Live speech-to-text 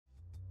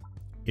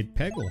It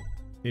Peggle.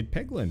 It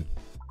Peglin.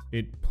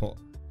 It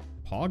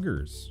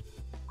Poggers.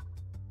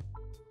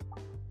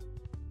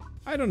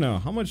 I don't know.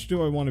 How much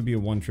do I want to be a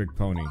one-trick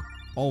pony?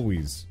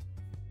 Always.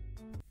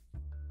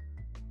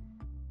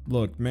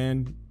 Look,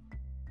 man.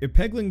 If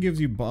Peglin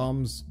gives you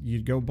bombs,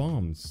 you'd go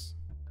bombs.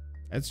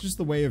 That's just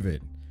the way of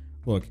it.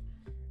 Look.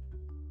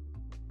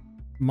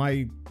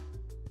 My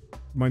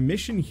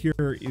mission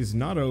here is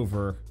not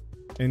over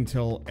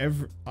until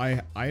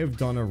I have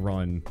done a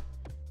run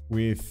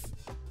with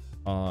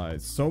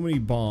so many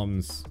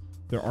bombs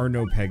there are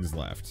no pegs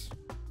left.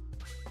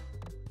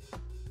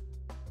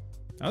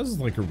 That was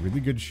like a really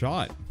good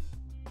shot,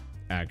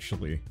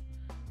 actually.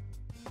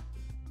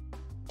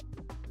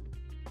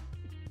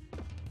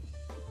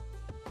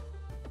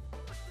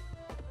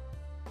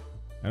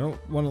 I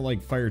don't want to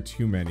like fire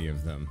too many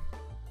of them.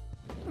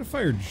 I'm gonna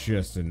fire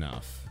just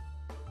enough.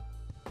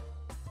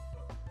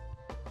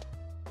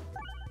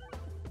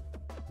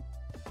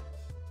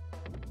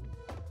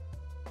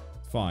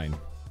 Fine.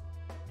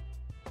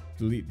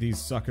 Delete these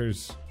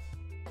suckers.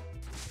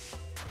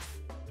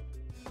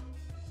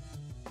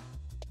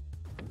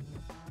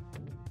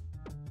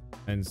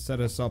 And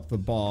set us up the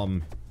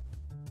bomb.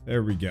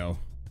 There we go.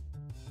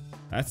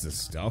 That's the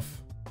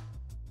stuff.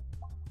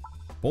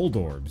 Bold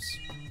orbs.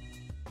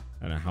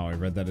 I don't know how I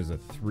read that as a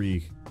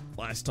 3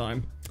 last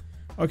time.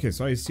 Okay,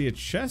 so I see a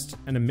chest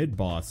and a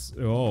mid-boss.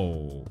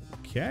 Oh,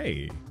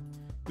 okay.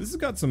 This has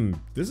got some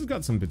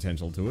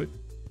potential to it.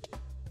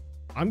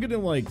 I'm gonna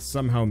like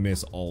somehow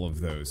miss all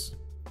of those.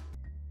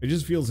 It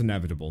just feels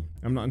inevitable.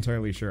 I'm not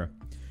entirely sure.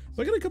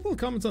 So I got a couple of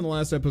comments on the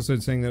last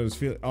episode saying that it was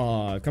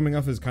coming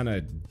off as kind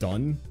of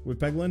done with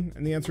Peglin,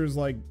 and the answer is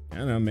like, I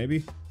don't know,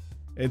 maybe.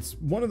 It's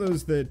one of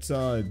those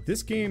that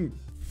this game.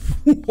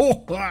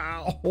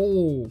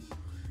 Wow.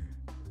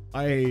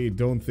 I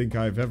don't think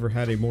I've ever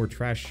had a more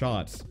trash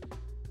shot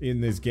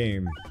in this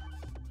game.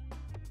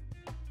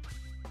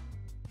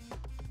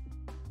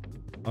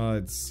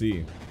 Let's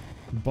see,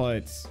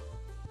 but.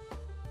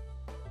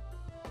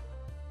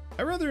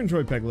 I rather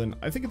enjoy Peglin.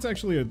 I think it's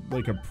actually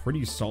like a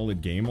pretty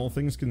solid game, all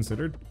things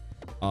considered.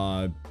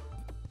 But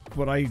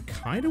I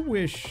kind of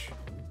wish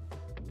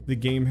the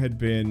game had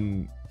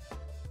been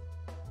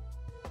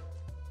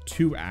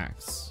 2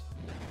 acts,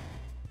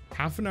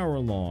 half an hour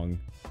long,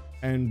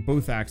 and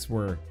both acts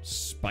were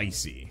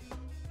spicy.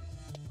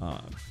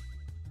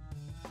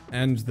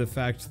 And the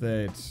fact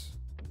that,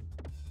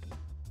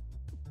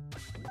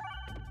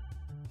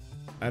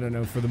 I don't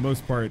know, for the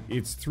most part,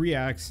 it's 3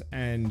 acts,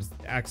 and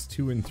acts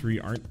 2 and 3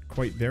 aren't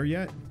quite there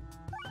yet.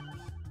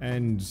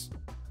 And,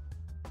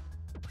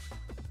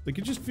 like,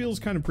 it just feels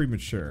kind of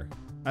premature.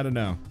 I don't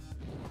know.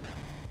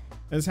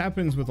 This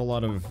happens with a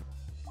lot of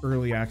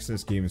early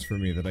access games for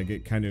me, that I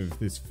get kind of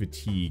this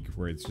fatigue,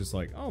 where it's just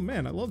like, oh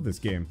man, I love this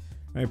game.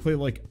 And I play,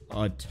 like,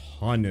 a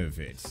ton of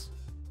it.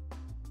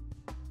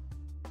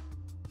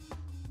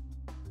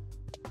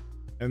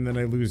 And then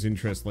I lose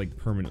interest, like,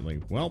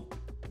 permanently. Well,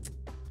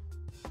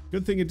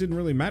 good thing it didn't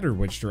really matter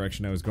which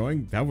direction I was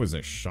going. That was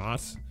a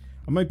shot.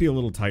 I might be a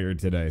little tired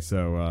today,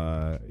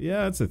 so,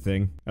 yeah, that's a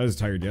thing. I was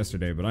tired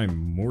yesterday, but I'm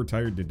more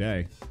tired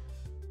today.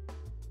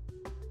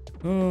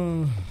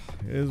 Oh,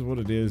 it is what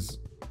it is.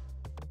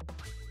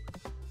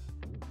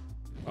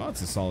 Oh,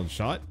 it's a solid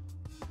shot.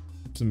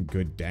 Some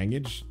good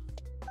dangage.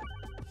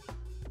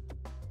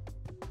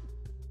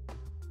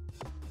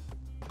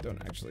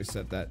 Don't actually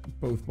set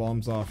both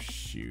bombs off.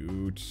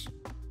 Shoot.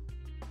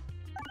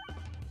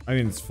 I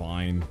mean, it's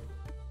fine.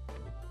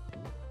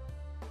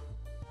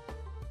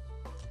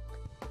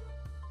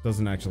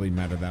 Doesn't actually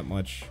matter that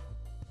much.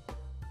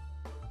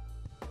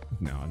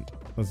 No,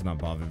 let's not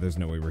bother. There's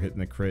no way we're hitting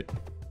the crit.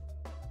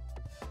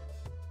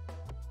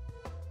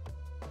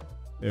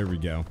 There we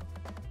go.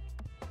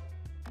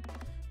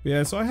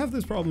 Yeah, so I have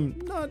this problem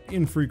not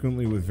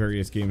infrequently with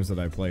various games that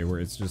I play, where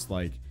it's just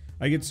like,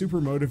 I get super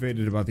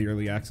motivated about the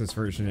early access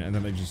version, and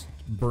then I just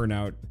burn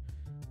out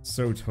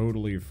so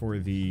totally for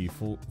the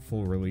full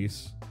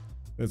release.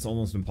 It's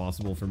almost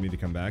impossible for me to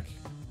come back.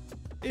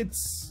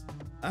 It's,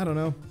 I don't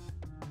know.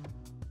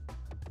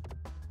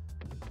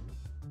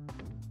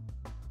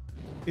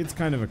 It's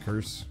kind of a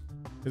curse.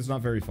 It's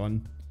not very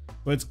fun,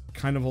 but it's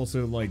kind of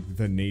also like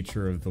the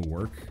nature of the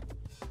work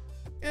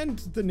and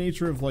the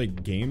nature of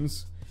like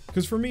games.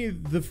 Because for me,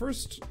 the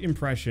first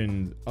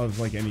impression of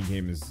like any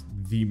game is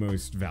the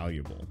most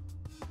valuable.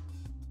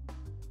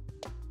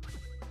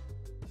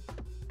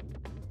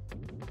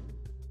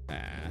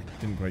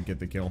 Didn't quite get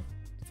the kill.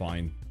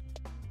 Fine.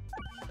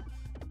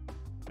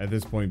 At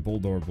this point,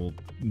 Bulldor will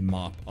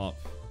mop up.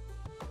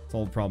 It's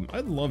all the problem.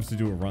 I'd love to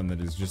do a run that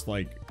is just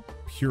like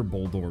pure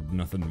Bulldor,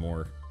 nothing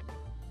more.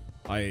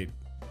 I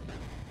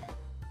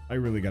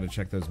really gotta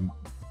check those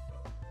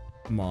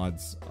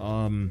mods.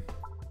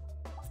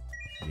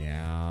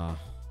 Yeah.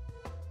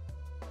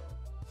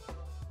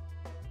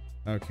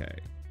 Okay.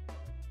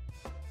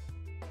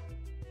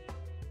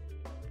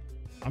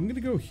 I'm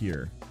gonna go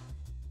here.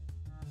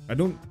 I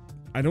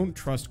don't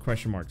trust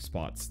question mark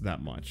spots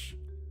that much.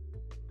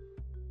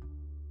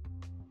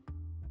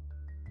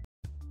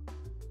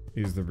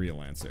 Is the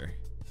real answer.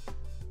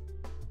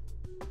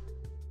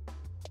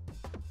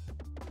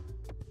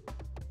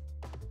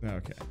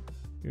 Okay.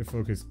 We're gonna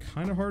focus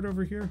kind of hard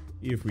over here,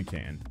 if we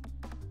can.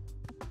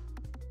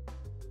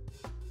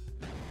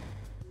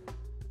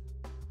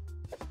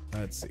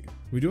 Let's see.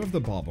 We do have the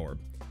Bob Orb.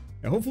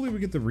 And hopefully we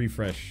get the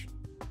refresh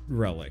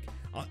relic.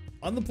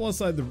 On the plus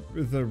side,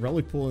 the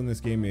relic pool in this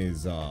game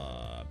is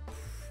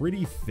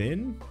pretty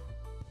thin.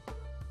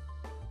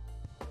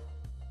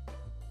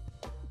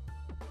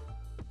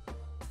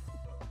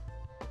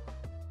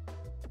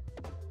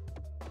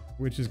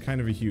 Which is kind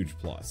of a huge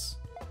plus.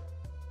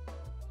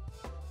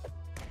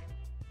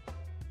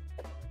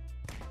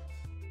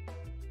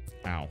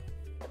 Ow.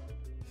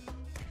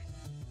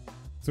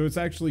 So it's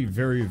actually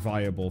very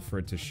viable for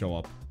it to show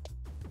up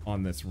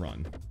on this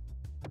run.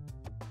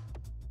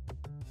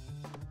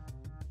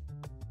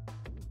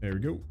 There we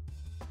go.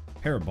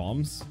 Pair of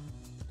bombs.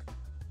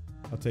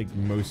 I'll take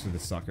most of the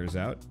suckers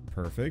out.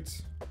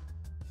 Perfect.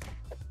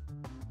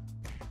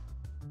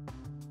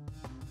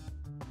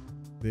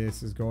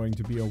 This is going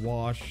to be a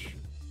wash.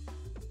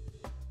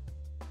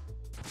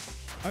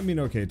 I mean,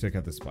 okay, took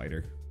out the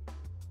spider.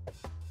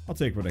 I'll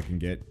take what I can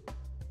get.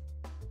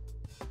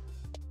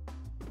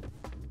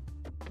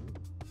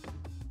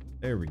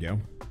 There we go.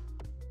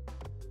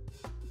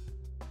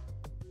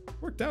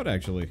 Worked out,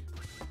 actually.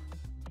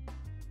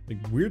 Like,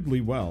 weirdly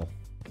well.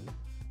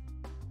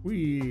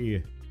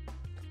 Whee!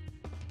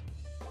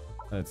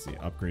 Let's see,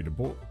 upgrade to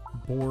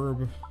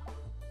Borb.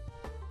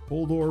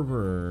 Bold Orb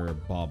or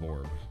Bob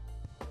Orb?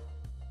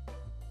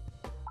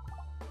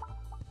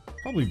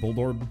 Probably Bold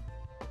Orb.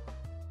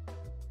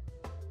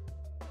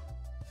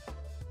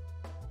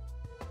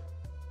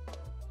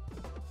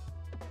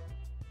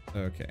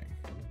 Okay.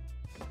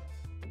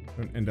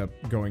 Don't end up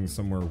going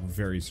somewhere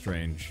very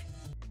strange.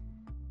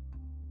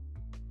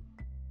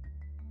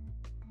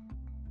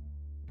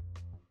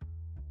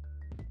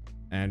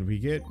 And we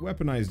get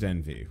Weaponized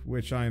Envy,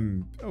 which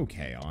I'm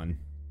okay on.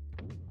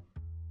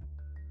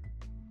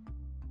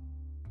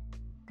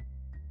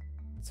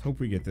 Let's hope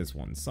we get this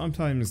one.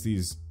 Sometimes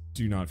these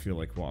do not feel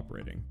like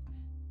cooperating.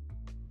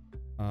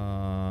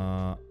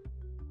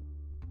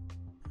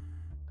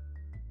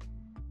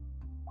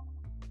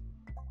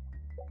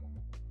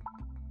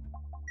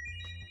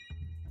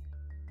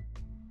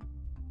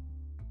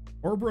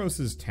 Orbros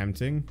is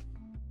tempting.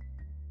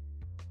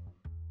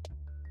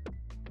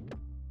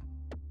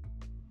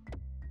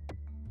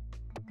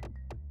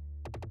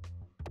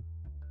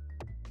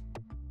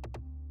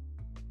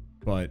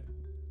 But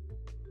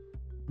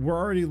we're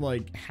already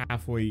like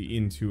halfway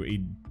into a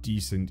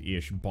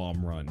decent-ish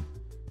bomb run.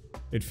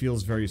 It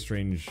feels very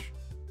strange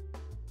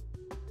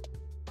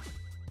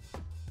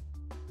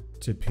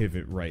to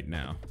pivot right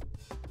now.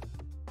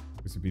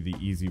 This would be the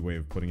easy way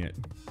of putting it.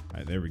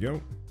 Alright, there we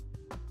go.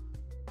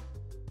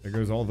 There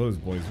goes all those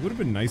boys. Would have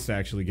been nice to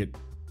actually get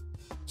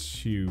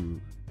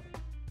two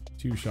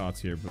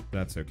shots here, but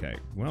that's okay.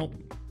 Well,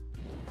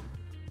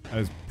 that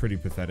was pretty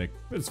pathetic,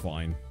 but it's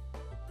fine.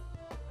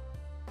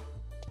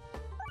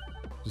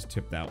 Just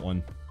tip that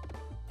one.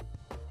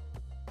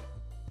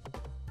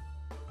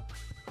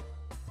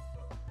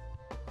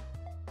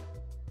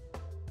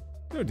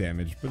 No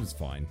damage, but it's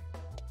fine.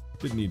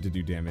 Didn't need to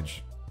do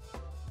damage.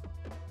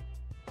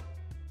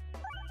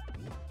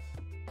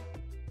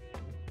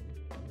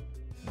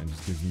 And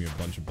just gives me a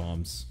bunch of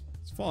bombs.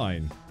 It's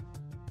fine.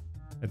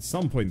 At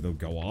some point they'll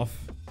go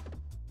off.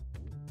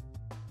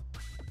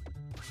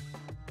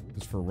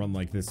 Just for a run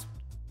like this.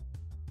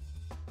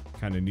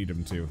 Kind of need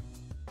them to.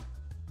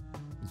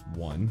 There's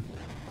one.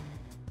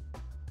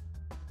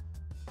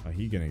 Oh,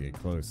 he gonna get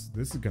close.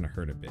 This is gonna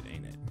hurt a bit,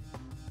 ain't it?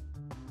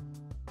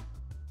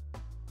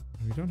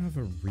 We don't have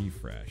a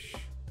refresh.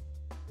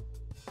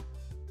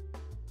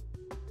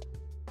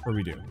 Or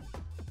we do.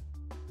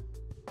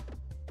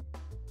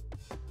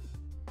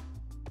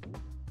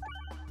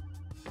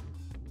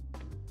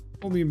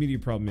 Only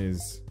immediate problem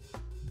is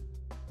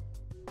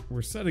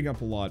we're setting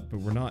up a lot, but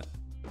we're not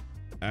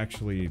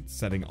actually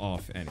setting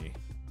off any.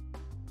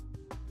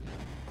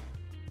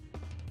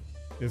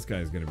 This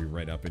guy's gonna be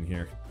right up in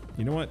here.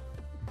 You know what?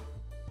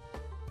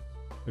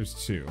 There's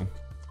two.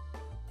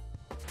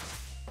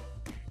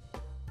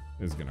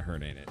 This is gonna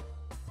hurt, ain't it?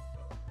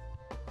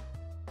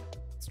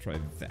 Let's try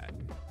that.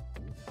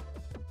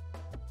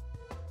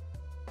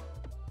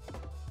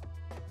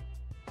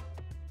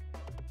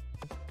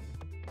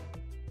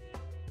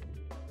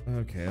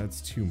 Okay,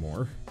 that's two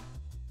more.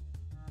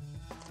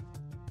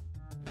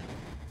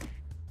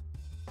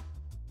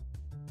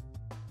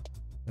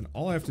 And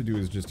all I have to do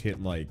is just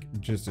hit, like,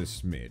 just a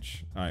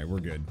smidge. Alright, we're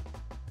good.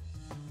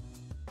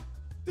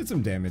 Did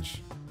some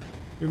damage.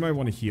 We might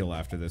want to heal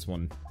after this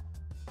one.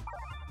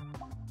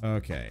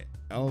 Okay,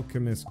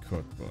 Alchemist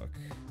Cookbook.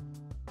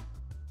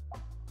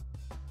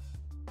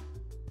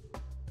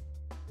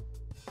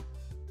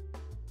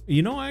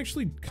 You know, I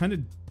actually kind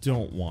of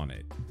don't want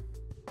it.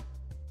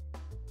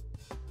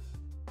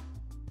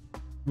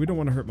 We don't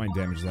want to hurt my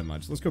damage that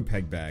much. Let's go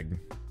Peg Bag.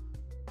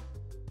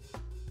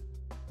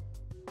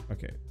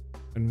 Okay.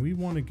 And we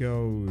want to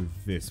go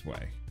this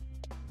way.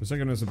 For a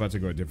second I was about to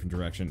go a different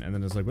direction, and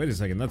then it's like, wait a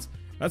second,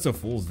 that's a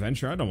fool's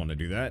venture. I don't want to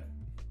do that.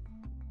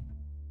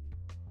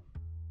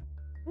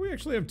 we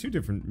actually have 2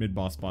 different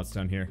mid-boss spots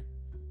down here.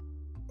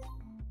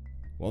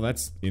 Well,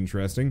 that's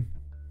interesting.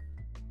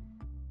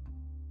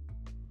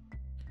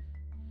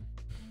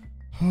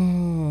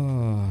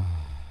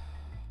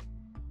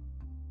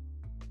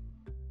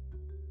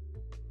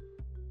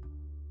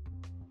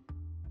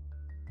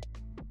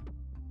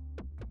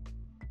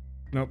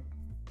 Nope.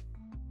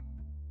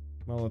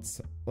 Well,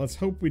 let's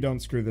hope we don't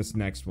screw this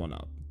next one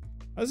up.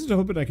 I was just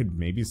hoping I could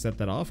maybe set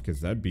that off, because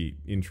that'd be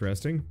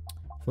interesting.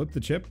 Flip the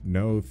chip?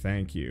 No,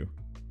 thank you.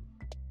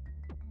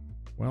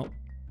 Well.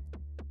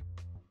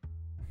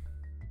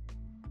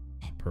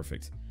 Oh,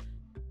 perfect.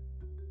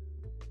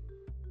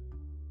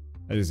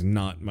 That is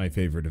not my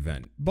favorite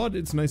event, but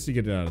it's nice to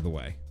get it out of the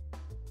way.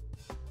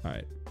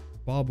 Alright.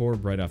 Bob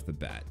orb right off the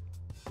bat.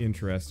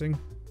 Interesting.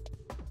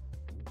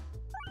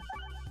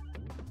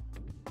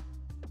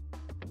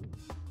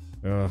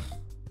 Ugh.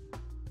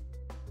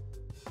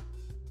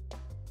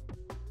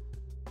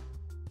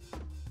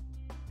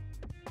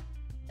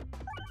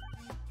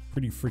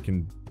 Pretty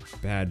freaking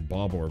bad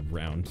Bob orb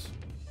round.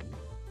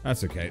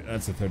 That's okay.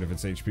 That's a third of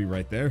its HP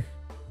right there.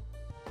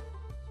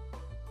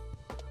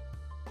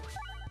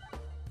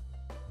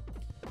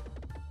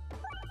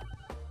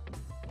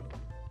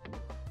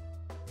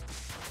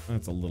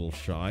 That's a little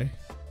shy.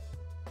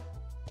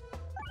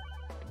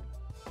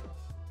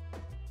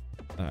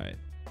 Alright.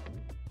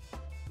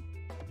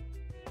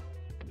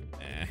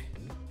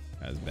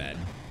 That was bad.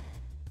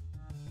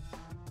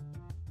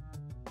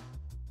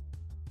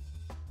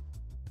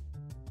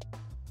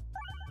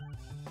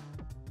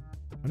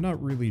 I'm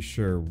not really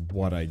sure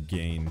what I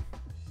gain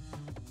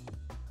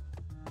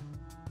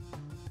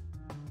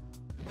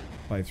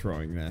by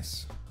throwing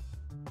this.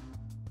 I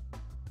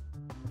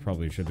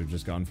probably should have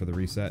just gone for the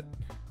reset.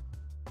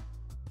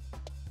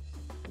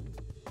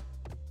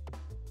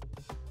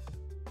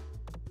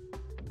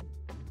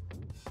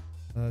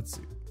 Let's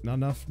see. Not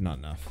enough? Not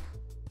enough.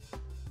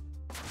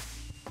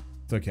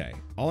 It's okay.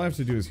 All I have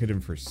to do is hit him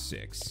for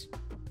 6.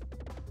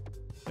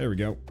 There we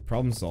go.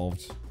 Problem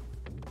solved.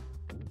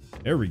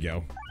 There we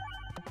go.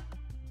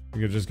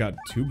 We just got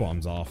 2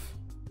 bombs off.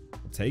 I'll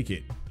take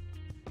it.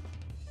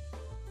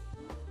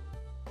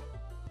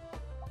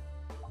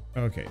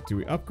 Okay, do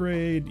we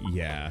upgrade?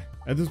 Yeah.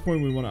 At this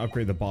point, we want to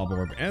upgrade the Bob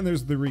Orb, and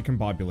there's the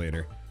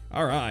Recombobulator.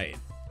 Alright.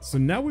 So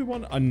now we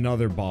want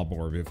another Bob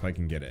Orb, if I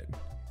can get it.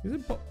 Is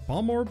it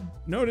Bomb Orb?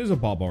 No, it is a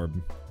Bob Orb.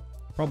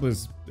 Probably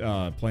is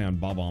play on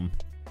Bob-Omb.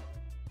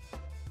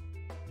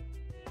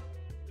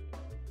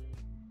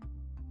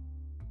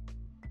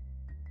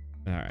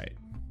 Alright.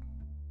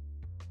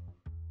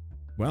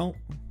 Well,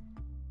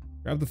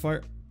 grab the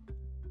fire.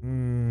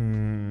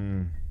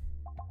 No,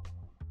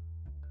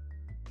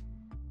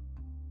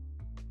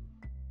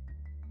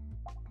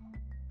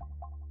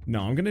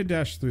 I'm gonna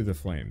dash through the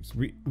flames.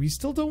 We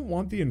still don't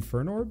want the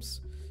Inferno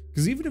Orbs,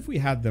 because even if we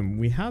had them,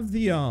 we have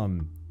the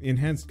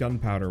enhanced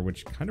gunpowder,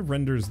 which kind of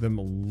renders them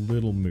a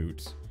little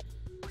moot.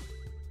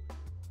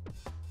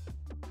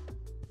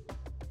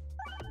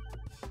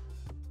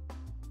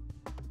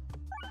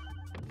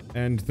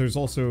 And there's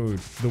also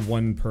the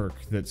one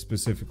perk that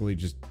specifically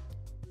just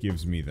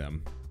gives me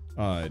them,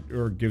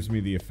 or gives me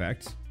the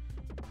effect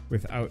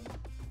without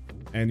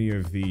any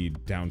of the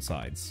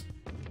downsides.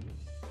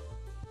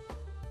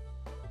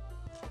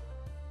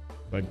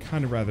 But I'd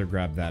kind of rather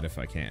grab that if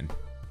I can.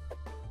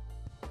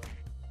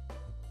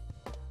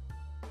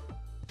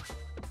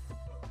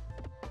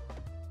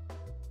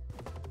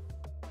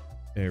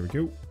 There we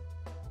go.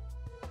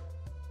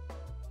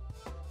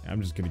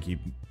 I'm just gonna keep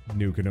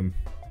nuking them.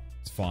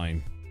 It's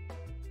fine.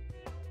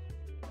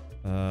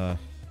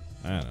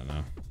 I don't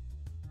know.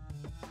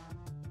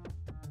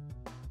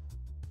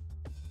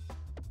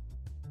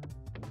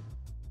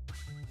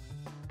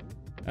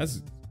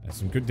 That's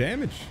some good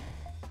damage.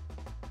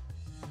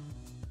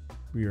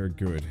 We are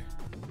good.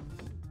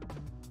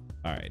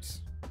 Alright.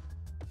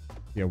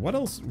 Yeah, what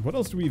else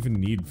do we even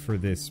need for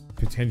this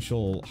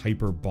potential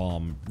hyper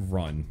bomb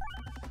run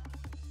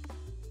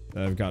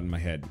that I've got in my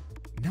head?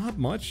 Not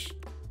much.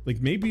 Like,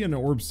 maybe an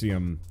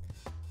Orbsium.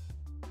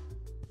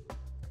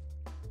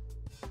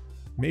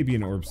 Maybe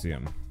an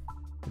Orbsium.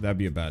 That'd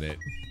be about it.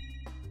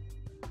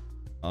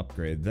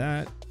 Upgrade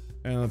that.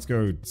 And let's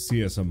go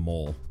see us a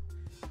mole.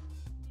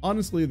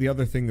 Honestly, the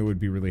other thing that would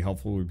be really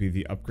helpful would be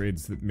the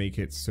upgrades that make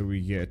it so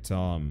we get,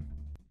 ah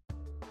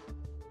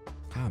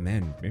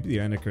man, maybe the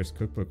Anarchist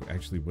Cookbook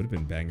actually would have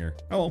been banger.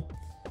 Oh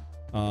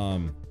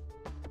well.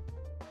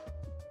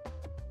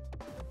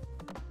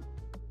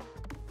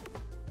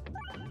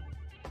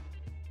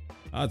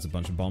 That's a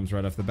bunch of bombs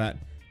right off the bat.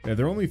 Yeah,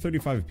 they're only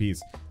 35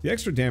 apiece. The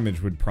extra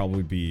damage would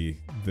probably be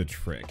the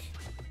trick.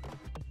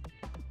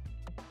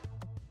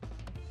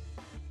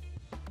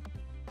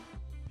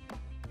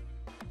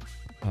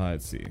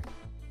 Let's see.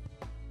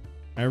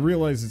 I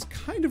realize it's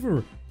kind of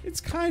a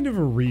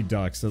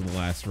redux of the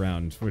last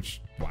round,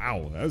 which,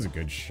 wow, that was a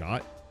good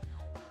shot.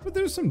 But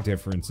there's some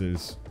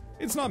differences.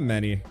 It's not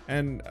many,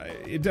 and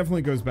it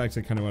definitely goes back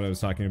to kind of what I was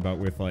talking about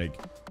with, like,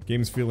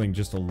 games feeling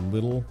just a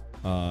little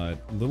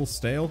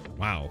stale.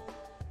 Wow,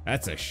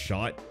 that's a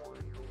shot.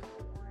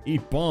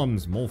 Eat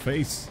bombs, mole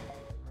face.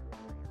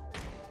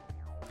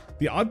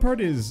 The odd part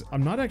is,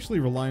 I'm not actually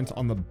reliant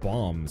on the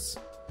bombs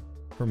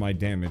for my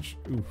damage.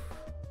 Oof.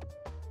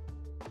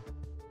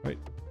 Right.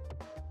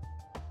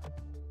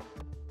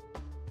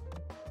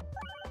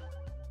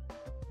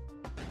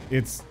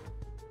 It's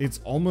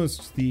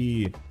almost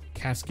the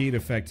cascade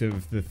effect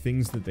of the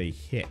things that they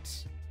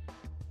hit.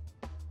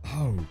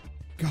 Oh,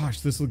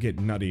 gosh, this will get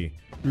nutty.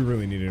 We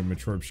really needed a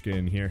Matryoshka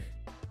in here.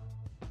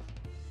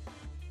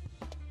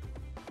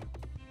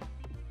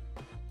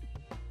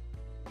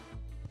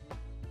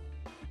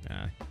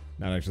 Nah,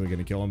 not actually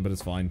gonna kill him, but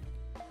it's fine.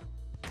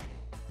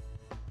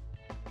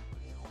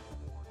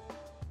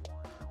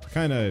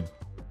 Kind of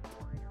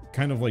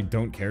like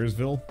Don't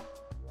Caresville.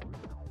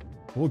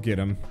 We'll get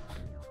him.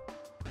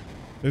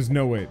 There's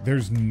no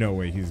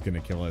way he's gonna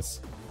kill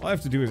us. All I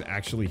have to do is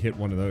actually hit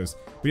one of those.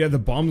 But yeah, the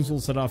bombs will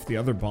set off the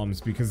other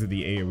bombs because of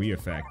the AoE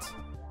effect.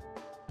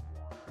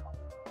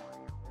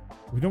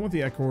 We don't want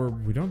the Echo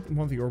Orb. We don't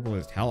want the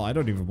Orbalist. Hell, I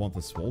don't even want the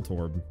Swolt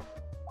Orb.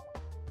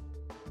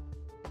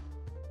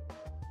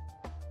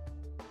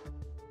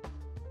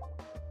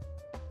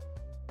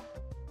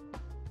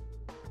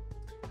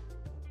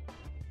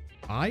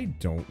 I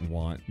don't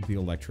want the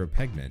Electro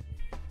Pegnet.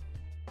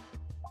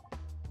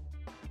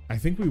 I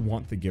think we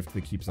want the gift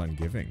that keeps on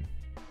giving.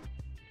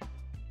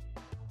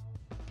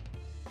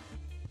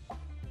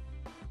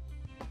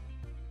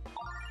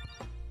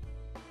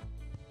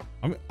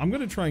 I'm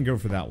gonna try and go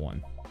for that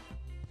one.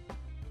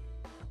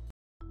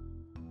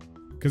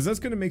 Because that's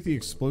gonna make the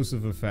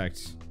explosive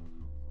effect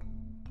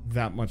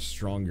that much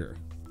stronger.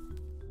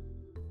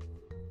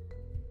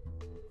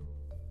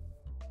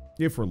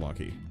 If we're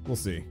lucky. We'll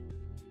see.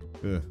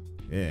 Ugh.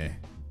 Yeah.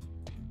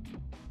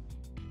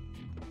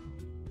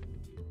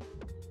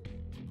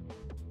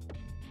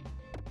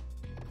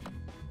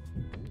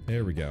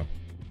 There we go.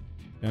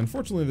 Now,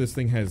 unfortunately, this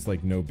thing has,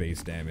 like, no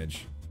base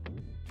damage.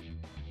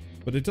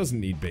 But it doesn't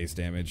need base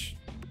damage.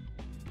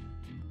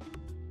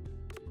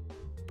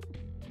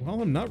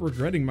 Well, I'm not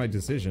regretting my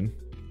decision.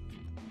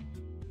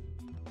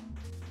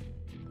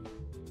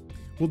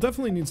 We'll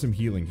definitely need some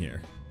healing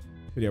here.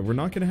 But yeah, we're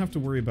not going to have to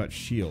worry about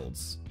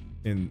shields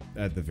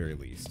at the very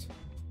least.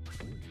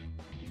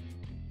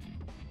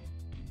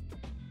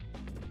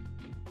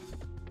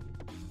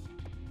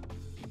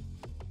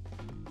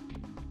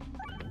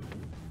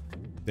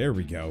 There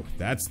we go.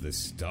 That's the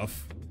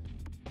stuff.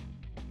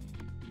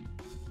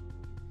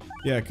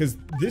 Yeah, because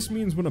this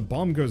means when a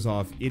bomb goes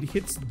off, it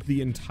hits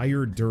the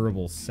entire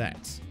durable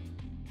set.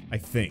 I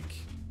think.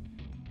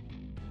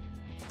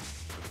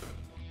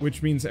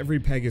 Which means every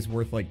peg is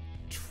worth like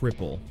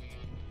triple.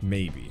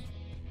 Maybe.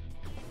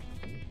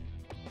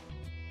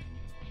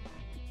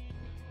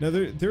 Now,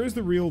 there is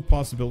the real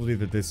possibility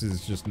that this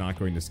is just not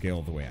going to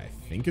scale the way I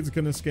think it's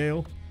going to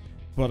scale.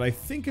 But I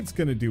think it's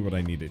going to do what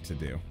I need it to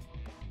do.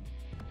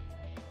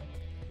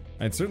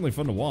 It's certainly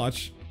fun to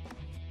watch.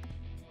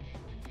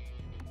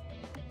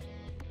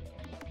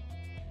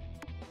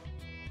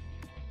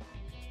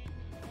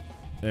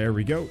 There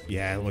we go.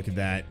 Yeah, look at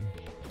that.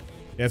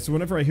 Yeah, so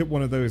whenever I hit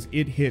one of those,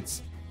 it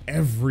hits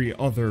every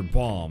other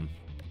bomb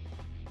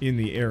in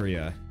the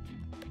area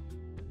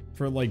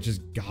for like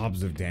just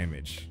gobs of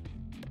damage.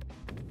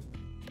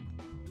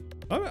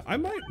 I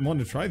might want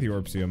to try the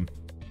Orpsium.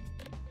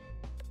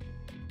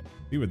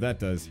 See what that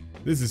does.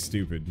 This is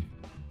stupid.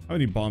 How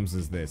many bombs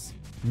is this?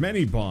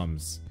 Many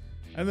bombs.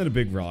 And then a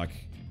big rock.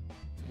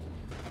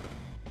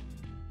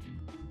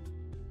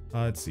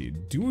 Let's see.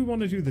 Do we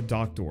want to do the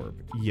Docked Orb?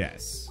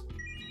 Yes.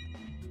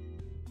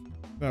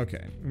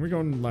 Okay. We're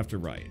going left or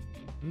right?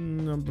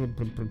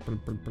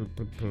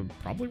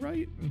 Probably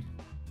right?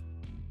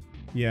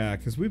 Yeah,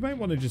 because we might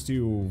want to just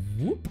do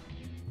whoop.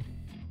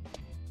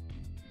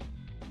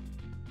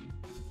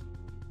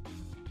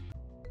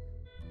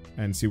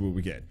 And see what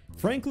we get.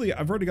 Frankly,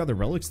 I've already got the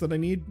relics that I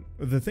need.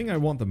 The thing I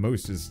want the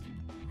most is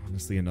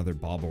honestly another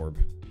Bob Orb.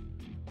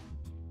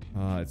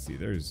 Let's see.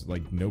 There's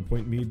like no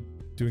point in me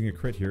doing a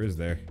crit here, is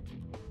there?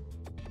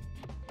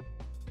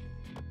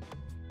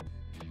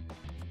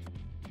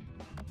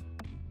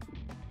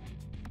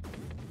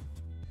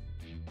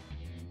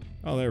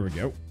 Oh, there we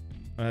go.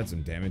 That's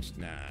some damage.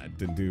 Nah, it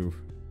didn't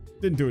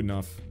do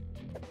enough.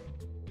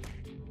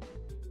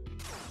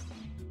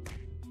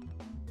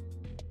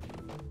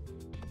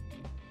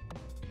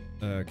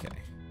 Okay.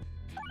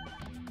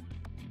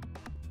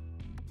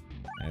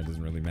 It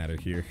doesn't really matter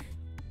here.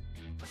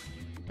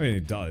 I mean,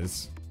 it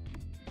does.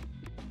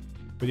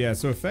 But yeah,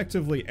 so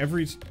effectively,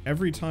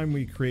 every time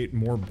we create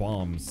more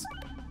bombs,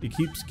 it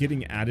keeps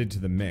getting added to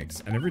the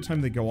mix. And every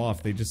time they go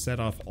off, they just set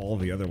off all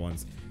the other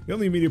ones. The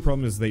only immediate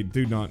problem is they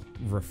do not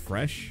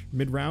refresh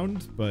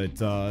mid-round, but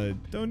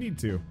don't need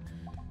to.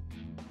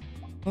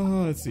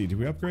 Let's see, do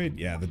we upgrade?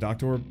 Yeah, the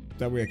Docked Orb.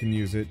 That way I can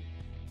use it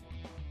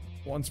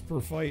once per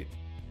fight.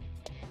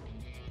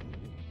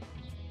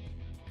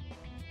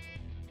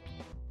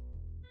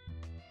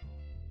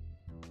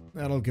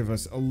 That'll give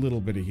us a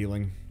little bit of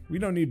healing. We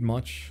don't need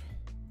much.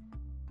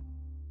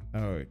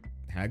 Oh,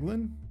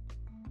 Haglin?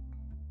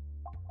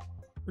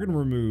 We're gonna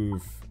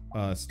remove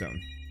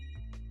stone.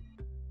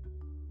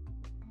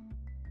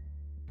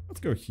 Let's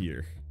go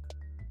here.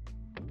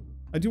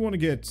 I do want to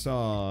get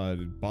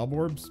bob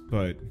orbs,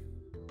 but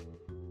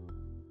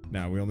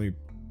no,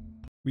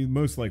 we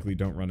most likely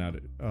don't run out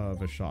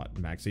of a shot.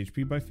 Max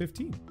HP by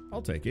 15.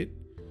 I'll take it.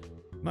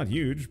 Not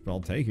huge, but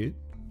I'll take it.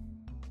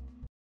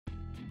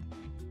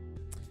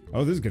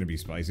 Oh, this is gonna be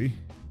spicy.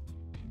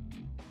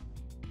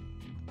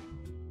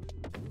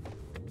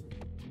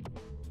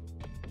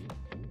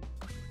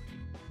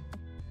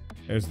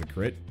 There's the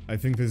crit. I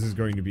think this is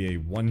going to be a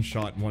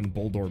one-shot, one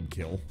Boldorb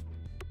kill.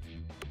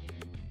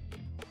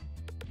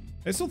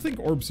 I still think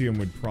Orbsium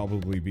would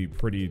probably be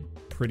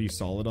pretty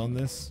solid on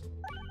this.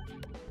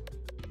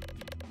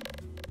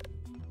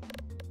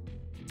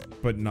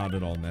 But not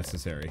at all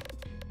necessary.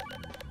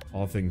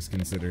 All things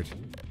considered.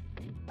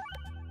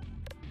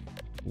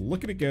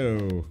 Look at it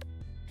go.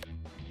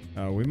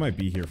 We might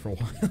be here for a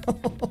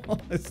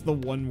while. It's the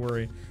one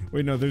worry.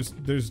 Wait, no,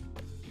 there's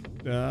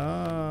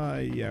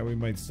yeah, we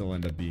might still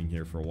end up being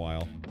here for a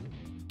while.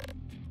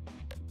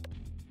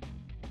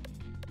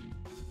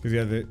 Because,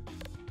 yeah,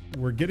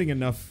 we're getting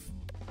enough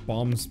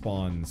bomb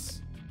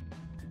spawns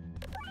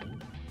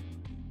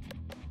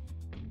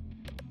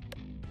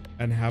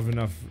and have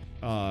enough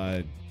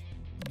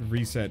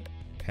reset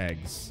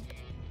pegs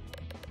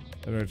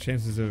that our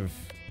chances of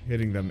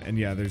hitting them, and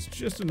yeah, there's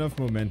just enough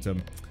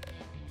momentum.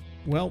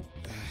 Well,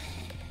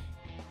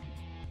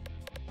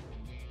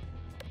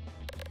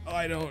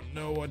 I don't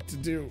know what to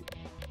do.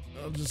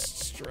 I'll just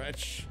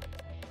stretch.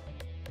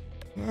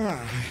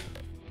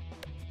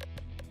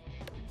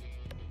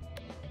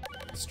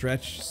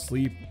 Stretch,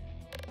 sleep,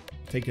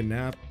 take a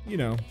nap, you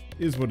know,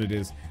 is what it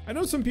is. I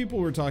know some people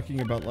were talking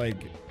about, like,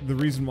 the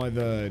reason why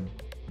the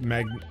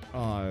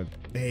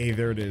hey,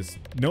 there it is.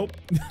 Nope.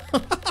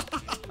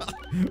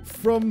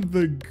 From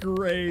the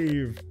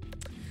grave.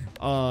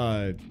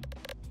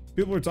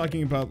 People were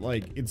talking about,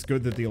 like, it's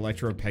good that the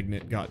Electro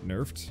Pegnet got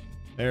nerfed.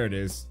 There it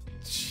is.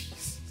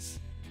 Jesus.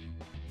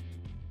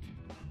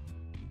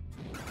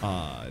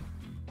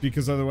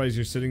 Because otherwise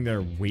you're sitting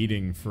there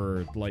waiting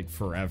for, like,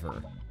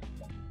 forever.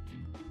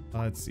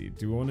 Let's see.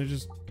 Do we want to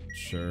just...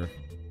 Sure.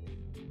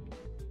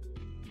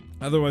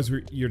 Otherwise,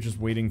 you're just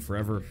waiting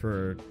forever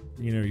for,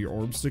 you know, your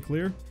orbs to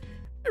clear.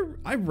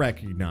 I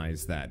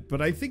recognize that,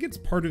 but I think it's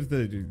part of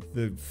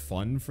the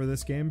fun for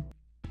this game.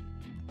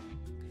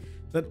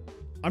 That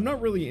I'm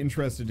not really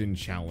interested in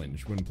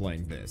challenge when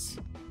playing this.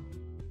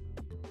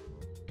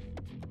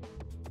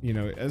 You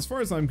know, as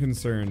far as I'm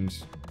concerned,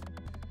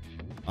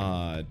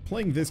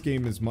 playing this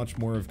game is much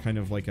more of kind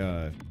of like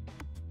a...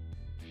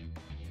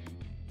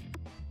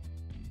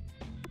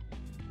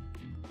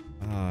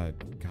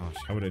 gosh,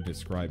 how would I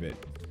describe it?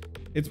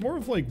 It's more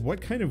of like,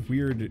 what kind of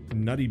weird,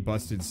 nutty,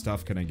 busted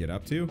stuff can I get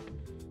up to?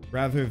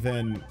 Rather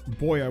than,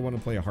 boy, I want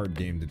to play a hard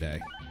game today.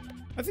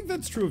 I think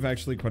that's true of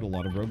actually quite a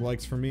lot of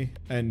roguelikes for me,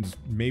 and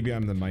maybe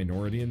I'm the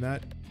minority in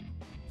that.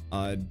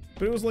 But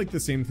it was like the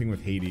same thing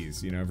with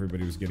Hades, you know,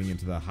 everybody was getting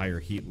into the higher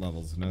heat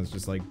levels, and I was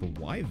just like, but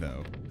why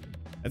though?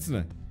 That's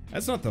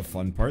not the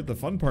fun part. The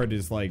fun part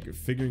is like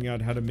figuring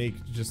out how to make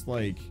just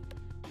like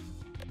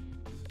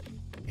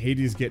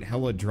Hades get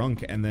hella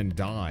drunk and then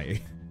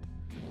die.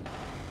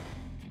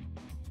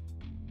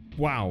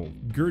 Wow,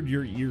 gird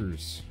your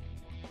ears.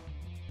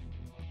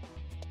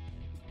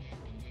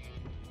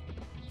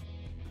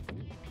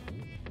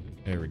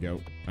 There we go.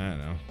 I don't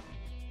know.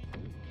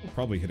 We'll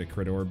probably hit a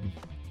crit orb.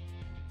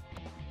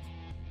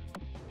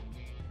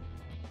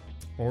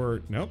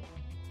 Or, nope.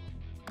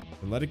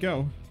 Let it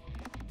go.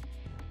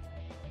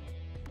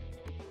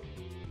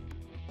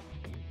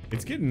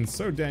 It's getting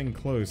so dang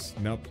close.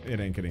 Nope, it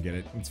ain't gonna get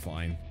it. It's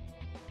fine.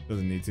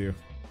 Doesn't need to.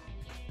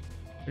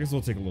 I guess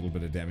we'll take a little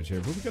bit of damage here,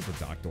 but we got the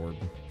docked orb.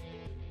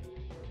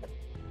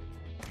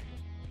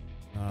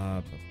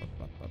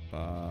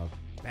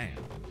 Bam.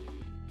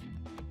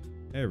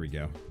 There we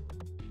go.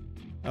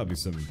 That'll be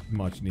some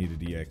much needed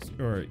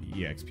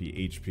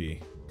EXP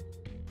HP.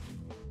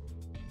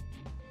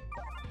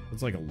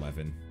 It's like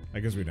 11. I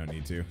guess we don't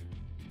need to.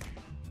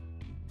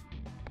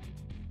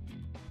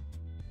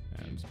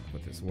 I'm just gonna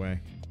put this away.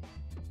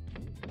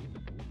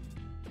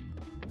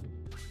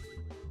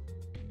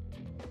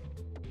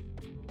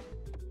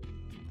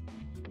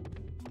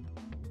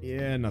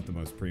 Yeah, not the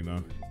most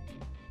primo.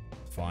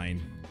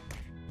 Fine.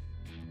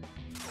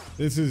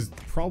 This is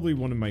probably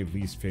one of my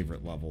least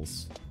favorite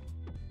levels.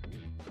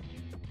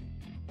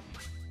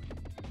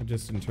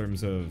 Just in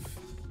terms of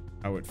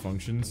how it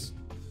functions.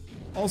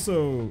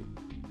 Also,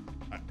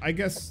 I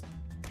guess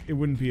it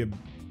wouldn't be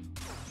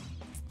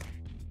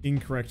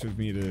incorrect of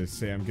me to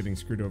say I'm getting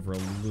screwed over a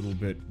little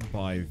bit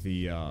by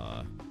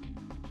the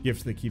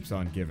gift that keeps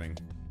on giving.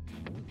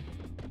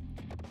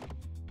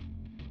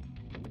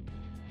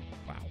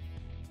 Wow.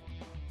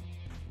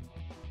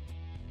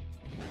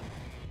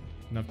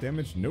 Enough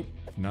damage? Nope.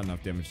 Not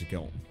enough damage to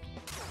kill him.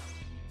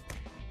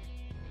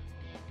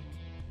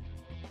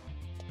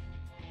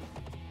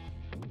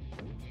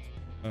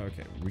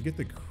 Okay, we get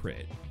the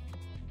crit.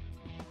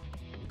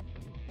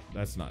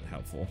 That's not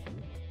helpful.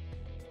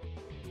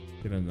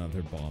 Get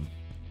another bomb.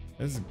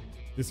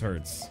 This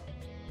hurts.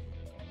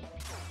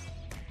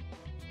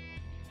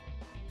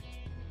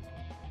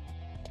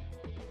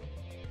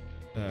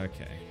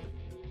 Okay.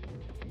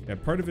 Yeah,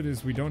 part of it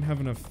is we don't have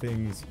enough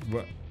things.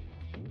 What?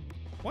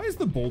 Why is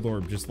the Bold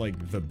Orb just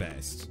like the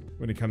best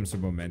when it comes to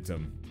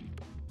momentum?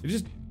 It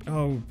just,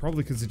 oh,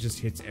 probably because it just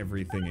hits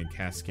everything and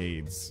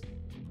cascades.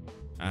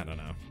 I don't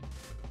know.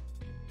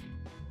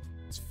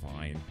 It's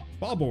fine.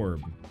 Bob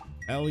Orb.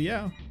 Hell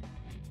yeah.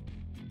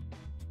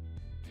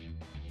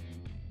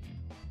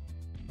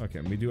 Okay,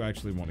 we do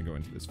actually want to go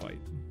into this fight.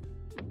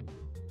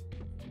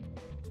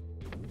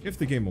 If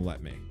the game will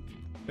let me.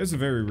 There's a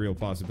very real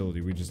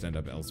possibility we just end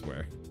up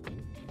elsewhere.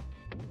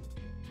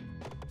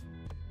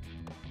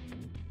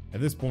 At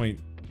this point,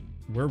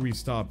 where we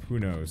stop, who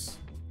knows?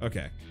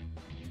 Okay,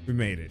 we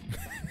made it.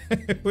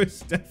 It was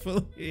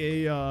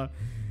definitely a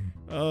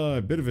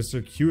bit of a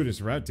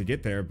circuitous route to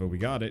get there, but we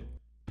got it.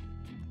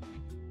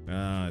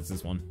 It's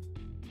this one.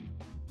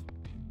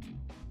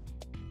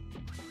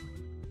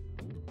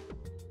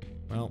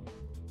 Well,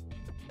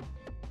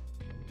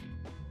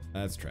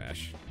 that's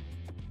trash.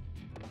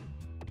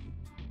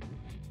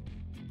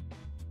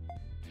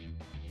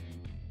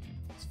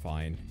 It's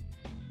fine.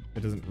 It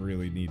doesn't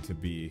really need to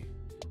be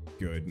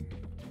good.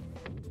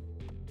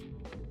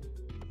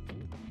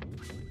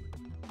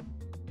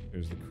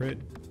 There's the crit.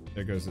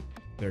 There goes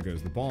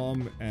the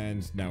bomb,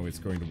 and now it's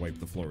going to wipe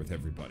the floor with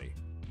everybody.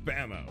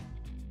 Bammo!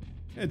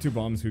 And 2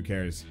 bombs, who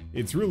cares?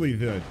 It's really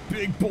the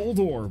big Bold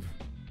Orb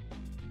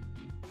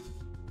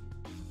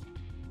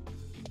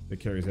that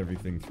carries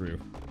everything through.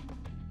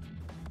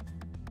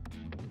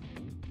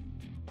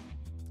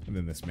 And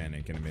then this man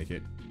ain't gonna make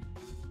it.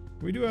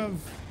 We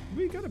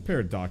got a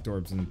pair of docked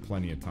orbs in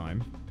plenty of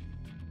time.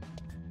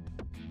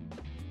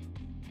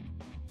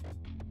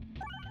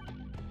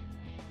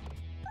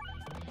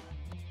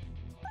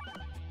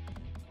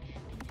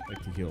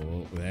 Like to heal a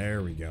little.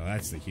 There we go.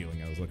 That's the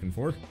healing I was looking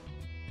for.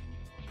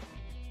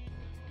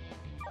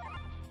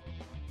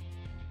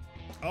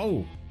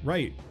 Oh,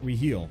 right. We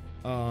heal.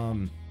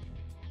 Do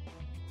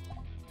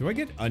I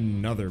get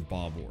another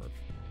Bob Orb?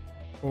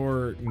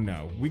 Or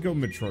no, we go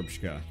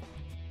Matryoshka.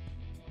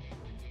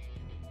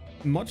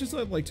 Much as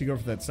I'd like to go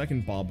for that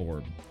second Bob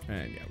Orb,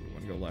 and yeah, we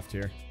want to go left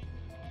here.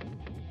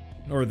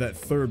 Or that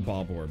third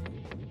Bob Orb.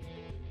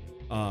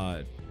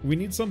 We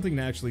need something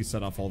to actually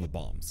set off all the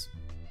bombs.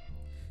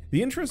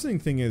 The interesting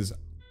thing is,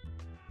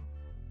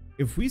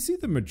 if we see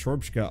the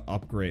Matryoshka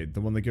upgrade,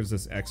 the one that gives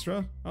us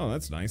extra, oh,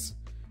 that's nice.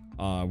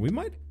 We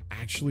might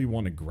actually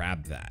want to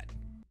grab that.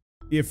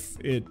 If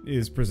it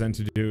is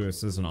presented to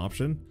us as an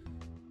option.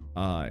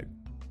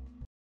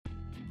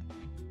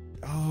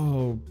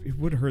 Oh, it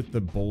would hurt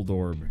the Bold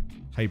Orb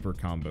hyper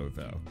combo,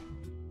 though.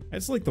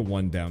 That's like the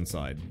one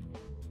downside.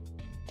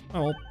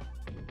 Oh, well.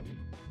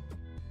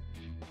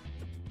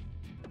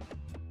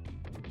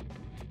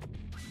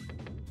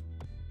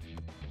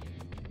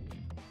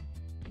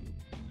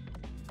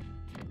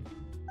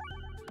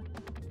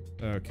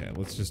 Okay,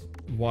 let's just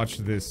watch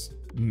this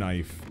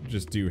knife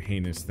just do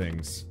heinous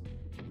things.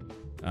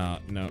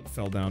 No, it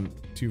fell down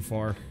too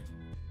far.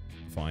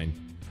 Fine.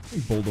 I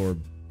think Bold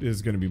Orb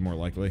is going to be more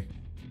likely.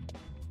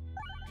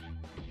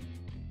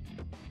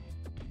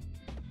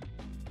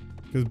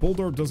 Because Bold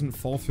Orb doesn't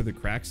fall through the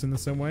cracks in the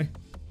same way.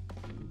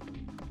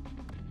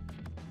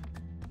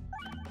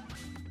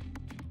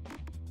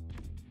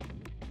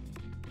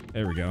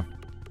 There we go.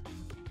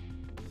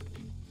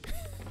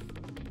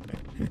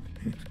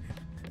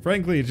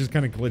 Frankly, it just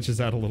kind of glitches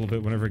out a little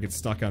bit whenever it gets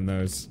stuck on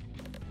those.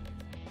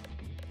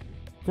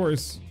 Of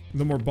course,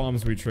 the more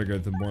bombs we trigger,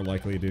 the more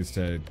likely it is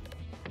to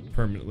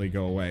permanently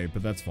go away,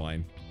 but that's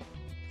fine.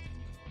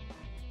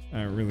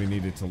 I don't really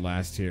need it to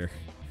last here.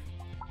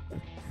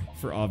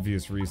 For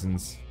obvious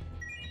reasons.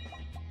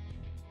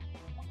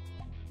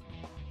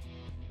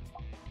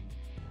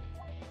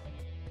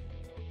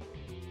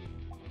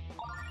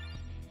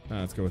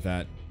 Let's go with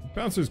that.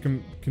 Bouncers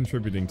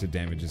contributing to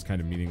damage is kind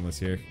of meaningless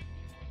here.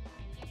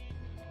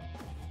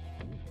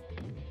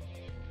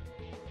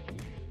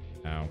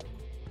 Ow.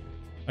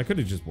 I could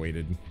have just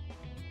waited,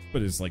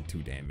 but it's like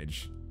 2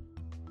 damage.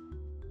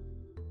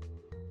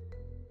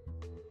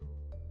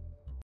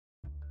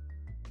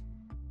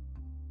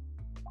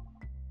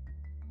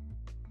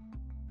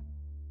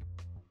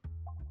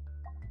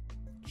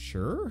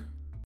 Sure.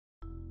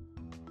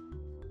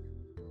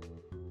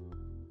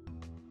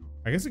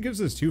 I guess it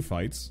gives us 2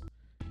 fights.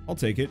 I'll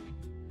take it.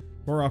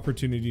 More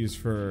opportunities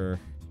for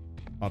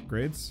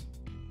upgrades.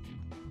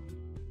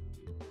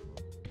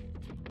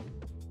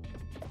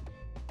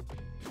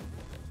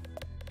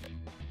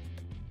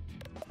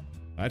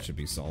 That should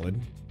be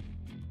solid.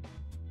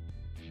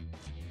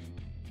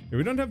 Yeah,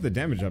 we don't have the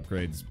damage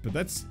upgrades, but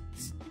that's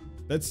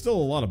still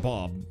a lot of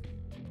Bob.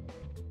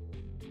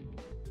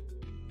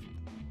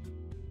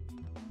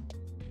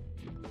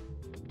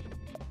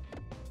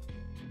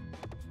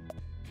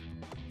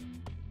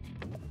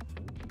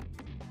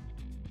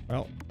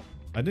 Well,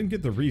 I didn't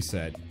get the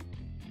reset,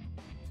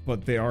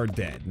 but they are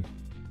dead.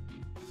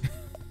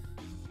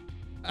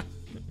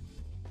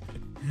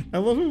 I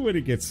love it when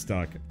it gets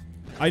stuck.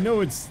 I know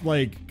it's,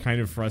 like,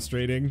 kind of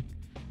frustrating,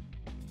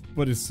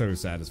 but it's so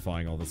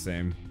satisfying all the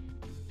same.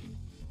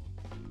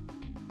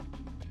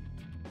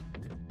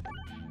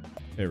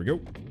 There we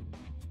go.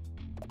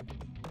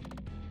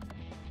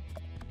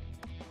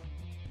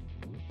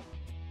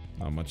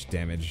 Not much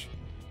damage.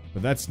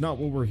 But that's not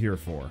what we're here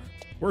for.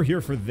 We're here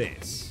for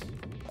this.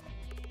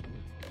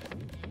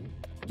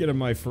 Get him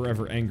my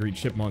forever angry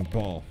chipmunk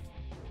ball.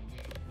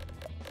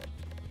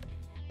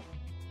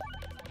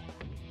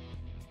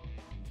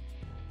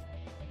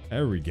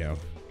 There we go.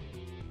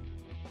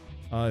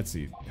 Let's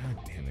see.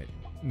 God damn it.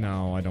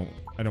 No, I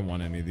don't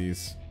want any of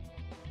these.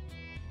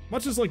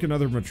 Much as like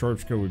another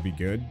Matryoshka would be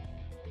good,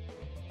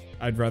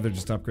 I'd rather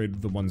just upgrade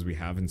the ones we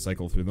have and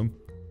cycle through them.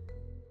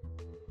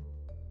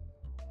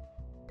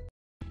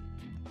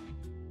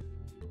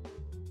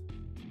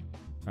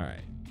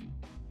 Alright.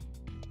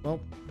 Well.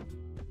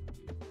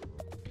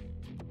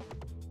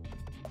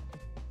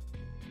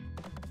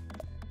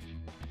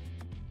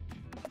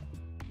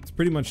 It's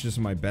pretty much just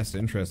in my best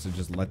interest to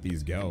just let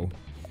these go.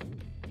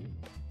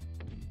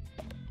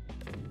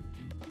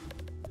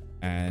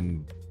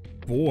 And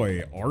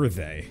boy, are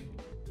they.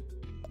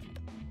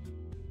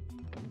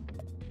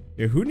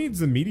 Yeah, who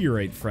needs a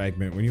meteorite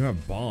fragment when you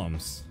have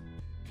bombs?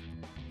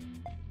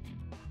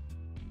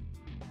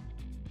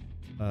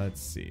 Let's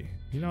see.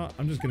 You know what?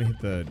 I'm just gonna hit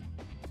the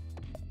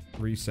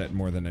reset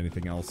more than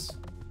anything else.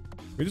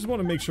 We just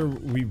want to make sure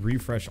we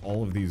refresh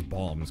all of these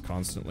bombs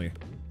constantly.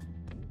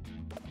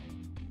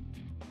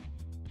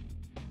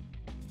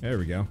 There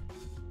we go.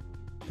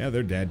 Yeah,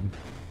 they're dead.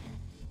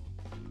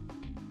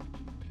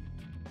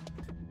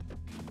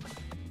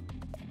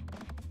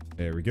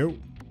 There we go.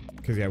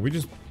 Because yeah, we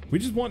just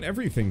want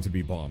everything to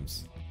be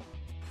bombs.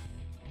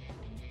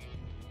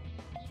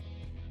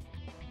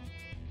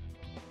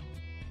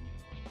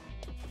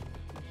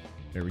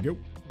 There we go.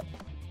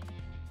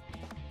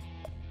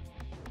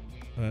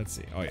 Let's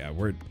see. Oh yeah,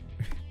 we're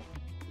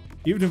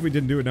even if we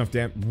didn't do enough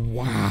damage.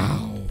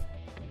 Wow.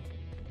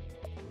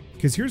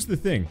 Because here's the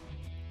thing.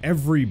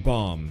 Every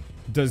bomb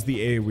does the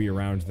AoE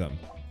around them.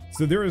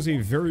 So there is a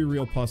very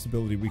real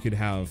possibility we could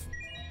have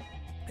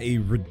a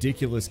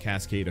ridiculous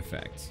cascade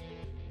effect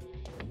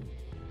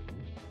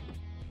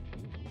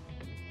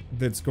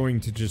that's going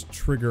to just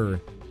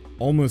trigger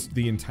almost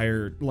the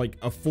entire, like,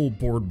 a full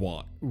board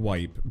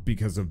wipe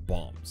because of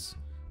bombs.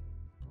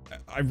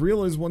 I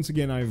realize once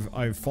again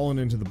I've fallen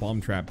into the bomb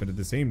trap, but at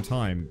the same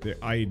time,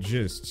 I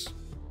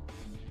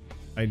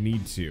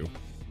need to.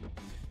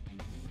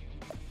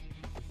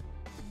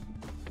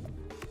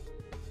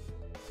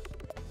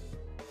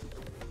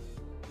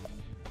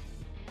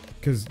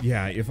 Because,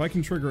 yeah, if I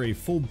can trigger a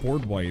full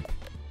board wipe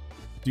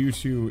due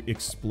to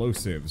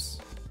explosives.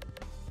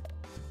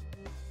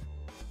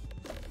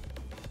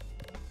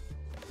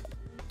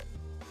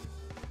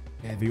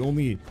 Yeah, the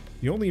only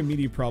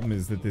immediate problem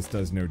is that this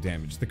does no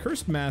damage. The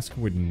Cursed Mask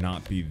would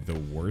not be the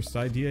worst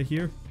idea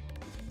here.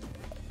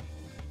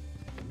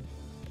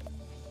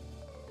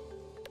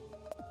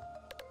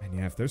 And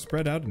yeah, if they're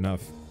spread out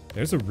enough,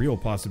 there's a real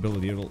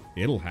possibility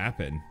it'll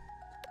happen.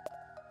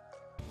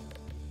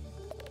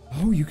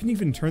 Oh, you can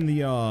even turn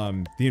the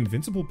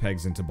invincible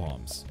pegs into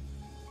bombs.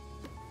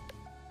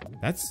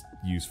 That's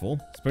useful,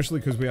 especially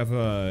because we have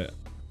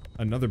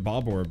another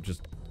Bob Orb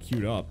just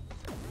queued up.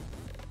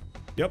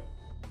 Yep,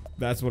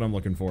 that's what I'm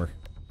looking for.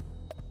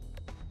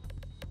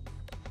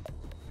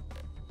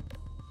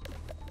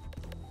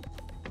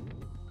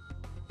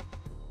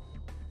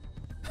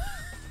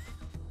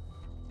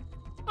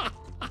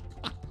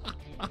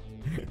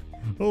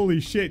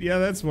 Holy shit, yeah,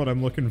 that's what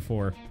I'm looking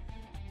for.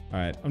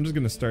 Alright, I'm just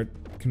gonna start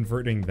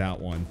converting that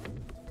one.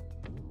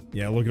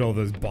 Yeah, look at all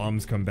those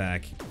bombs come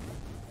back.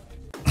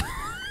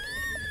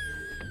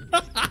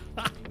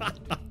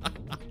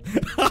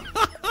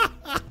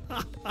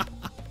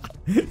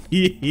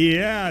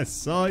 Yeah,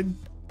 son.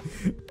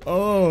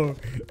 Oh,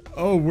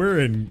 we're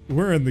in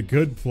the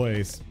good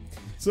place.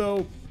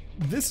 So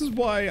this is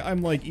why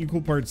I'm like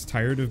equal parts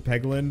tired of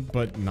Peglin,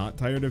 but not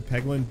tired of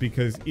Peglin,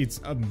 because it's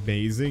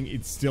amazing.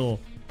 It's still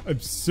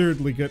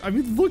absurdly good. I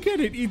mean, look at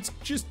it. It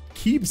just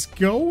keeps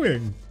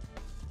going.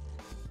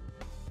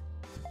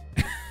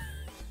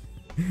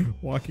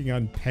 Walking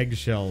on peg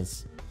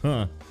shells.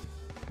 Huh.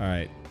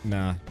 Alright.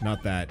 Nah,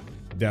 not that.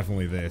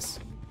 Definitely this.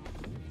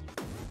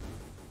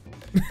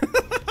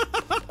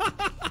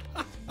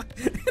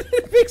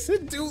 It makes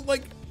it do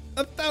like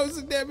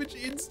 1,000 damage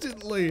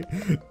instantly.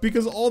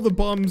 Because all the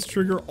bombs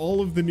trigger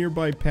all of the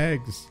nearby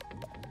pegs.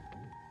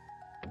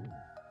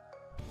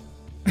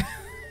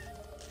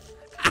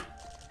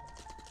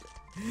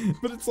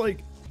 But it's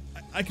like,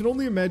 I can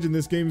only imagine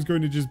this game's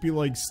going to just be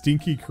like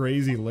stinky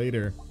crazy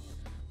later.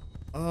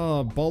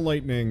 Ball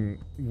lightning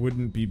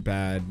wouldn't be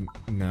bad,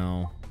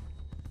 no.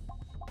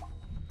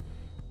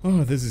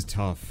 Oh, this is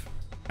tough.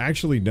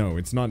 Actually, no,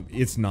 it's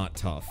not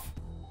tough.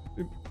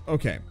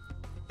 Okay.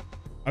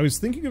 I was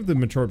thinking of the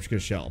Matryoshka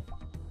shell,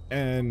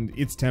 and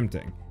it's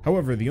tempting.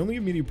 However, the only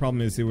immediate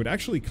problem is it would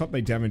actually cut my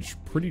damage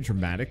pretty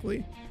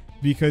dramatically,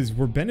 because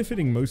we're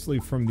benefiting mostly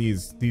from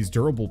these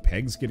durable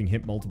pegs getting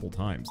hit multiple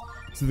times.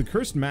 So the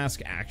Cursed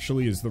Mask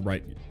actually is the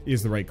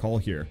right call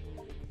here.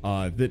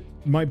 That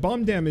my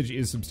bomb damage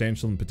is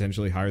substantial and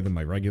potentially higher than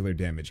my regular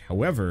damage.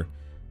 However,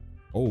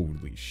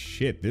 Holy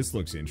shit, this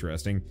looks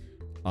interesting.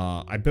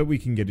 I bet we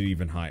can get it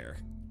even higher.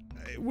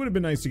 It would have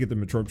been nice to get the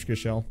Matryoshka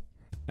shell.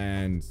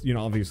 And, you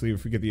know, obviously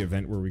if we get the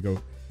event where we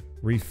go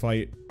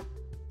refight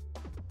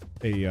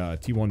a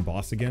T1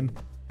 boss again,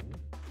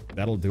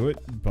 that'll do it,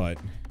 but...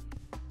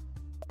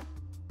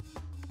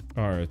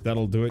 Or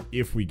that'll do it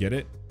if we get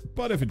it.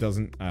 But if it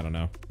doesn't, I don't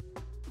know.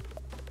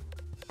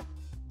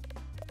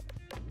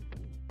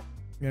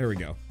 There we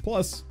go.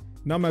 Plus,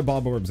 now my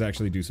Bob Orbs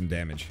actually do some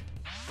damage.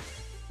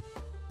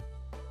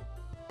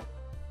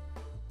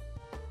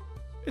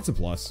 It's a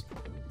plus.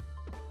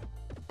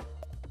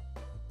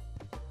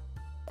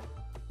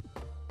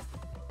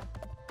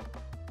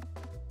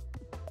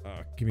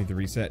 Give me the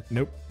reset.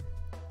 Nope.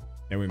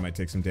 And we might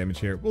take some damage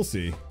here. We'll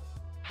see.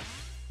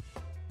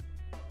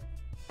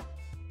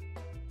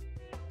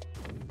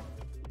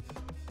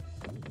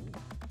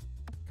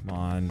 Come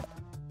on.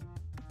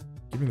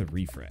 Give me the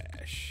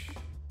refresh.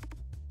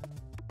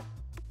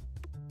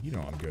 You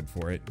know I'm good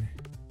for it.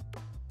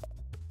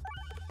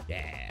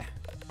 Yeah.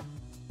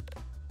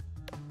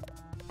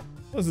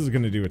 This is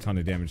going to do a ton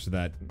of damage to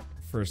that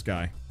first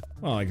guy.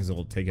 Well, I guess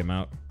it'll take him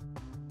out.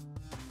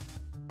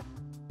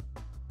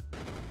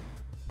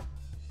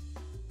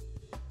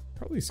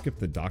 Probably skip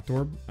the Docked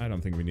Orb. I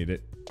don't think we need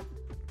it.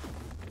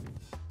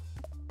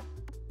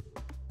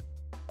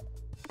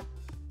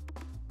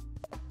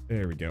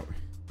 There we go.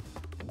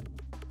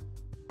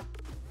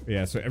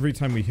 Yeah, so every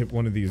time we hit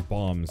one of these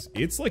bombs,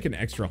 it's like an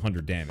extra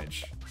 100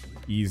 damage.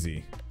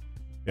 Easy.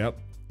 Yep.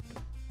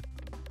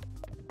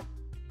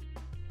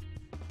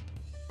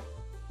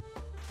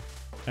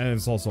 And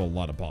it's also a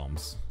lot of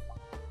bombs.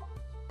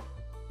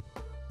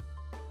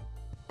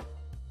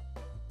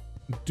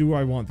 Do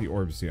I want the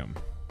Orbsium?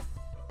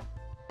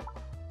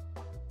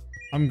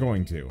 I'm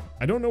going to.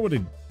 I don't know what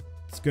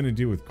it's going to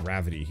do with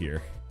gravity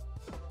here.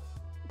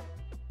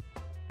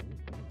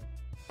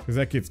 Because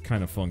that gets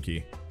kind of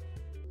funky.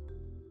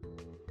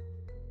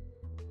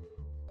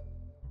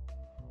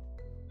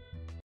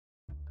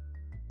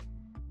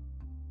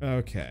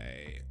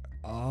 Okay.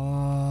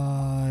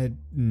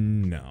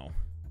 No.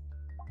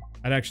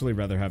 I'd actually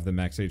rather have the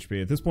max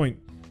HP. At this point,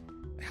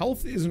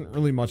 health isn't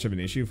really much of an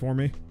issue for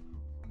me.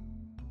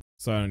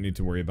 So I don't need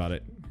to worry about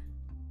it.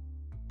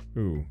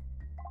 Ooh.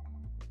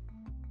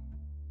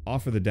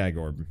 Offer the Dag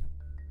Orb.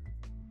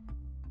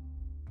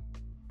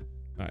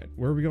 Alright,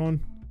 where are we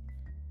going?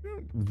 We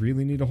don't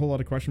really need a whole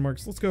lot of question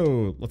marks. Let's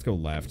go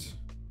left.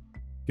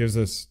 Gives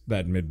us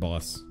that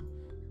mid-boss.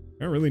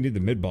 I don't really need the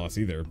mid-boss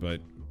either,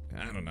 but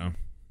I don't know.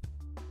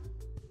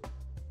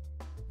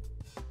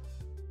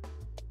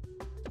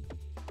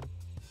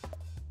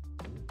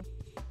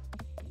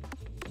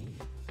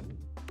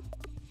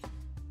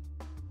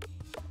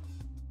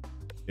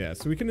 Yeah,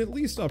 so we can at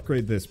least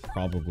upgrade this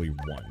probably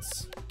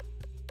once.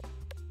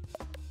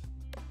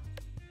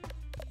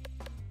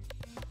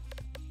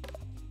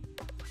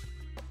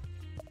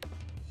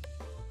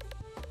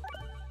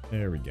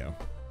 There we go.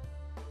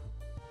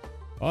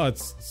 Oh,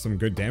 it's some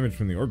good damage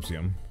from the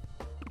Orbsium.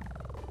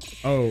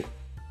 Oh,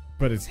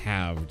 but it's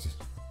halved,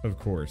 of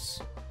course.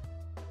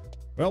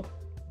 Well.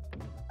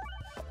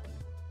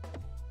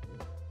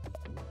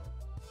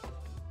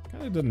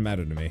 Kinda doesn't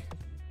matter to me.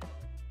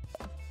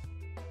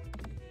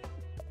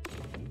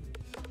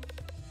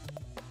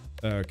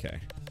 Okay.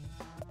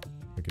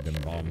 Look at them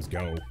bombs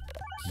go.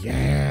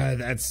 Yeah,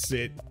 that's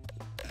it.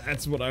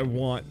 That's what I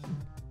want.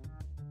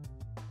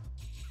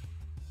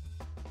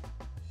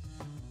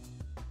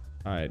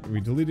 Alright,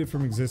 we deleted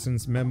from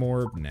existence.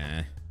 Memorb?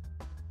 Nah.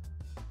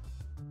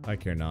 I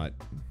care not.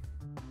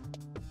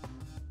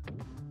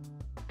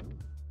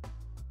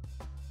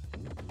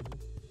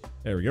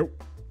 There we go.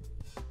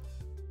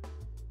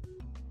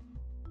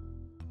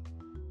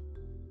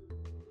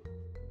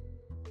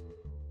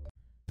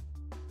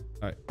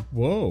 Alright.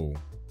 Whoa.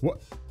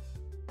 What?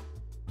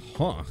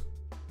 Huh.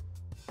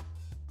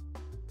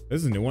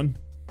 This is a new one.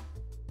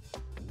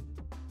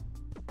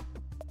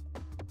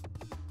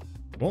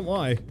 Won't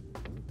lie.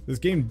 This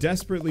game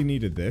desperately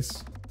needed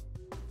this.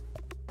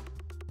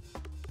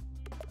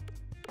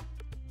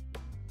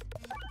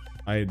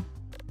 I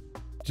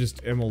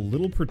just am a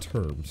little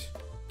perturbed.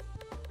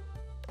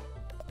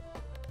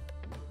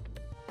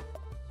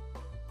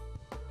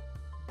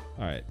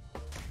 Alright.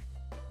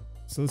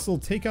 So this will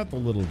take out the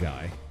little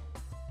guy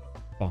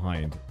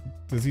behind.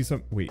 Does he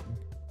wait.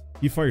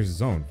 He fires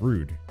his own.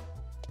 Rude.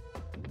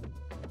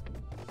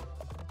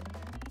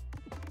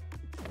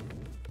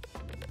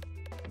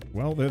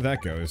 Well, there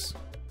that goes.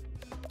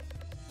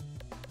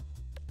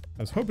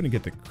 I was hoping to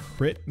get the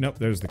crit. Nope,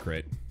 there's the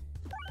crit.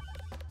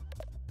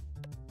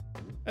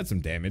 That's some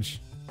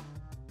damage.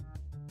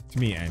 To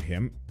me and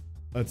him.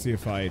 Let's see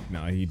if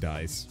no, he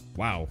dies.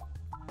 Wow.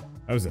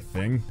 That was a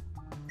thing.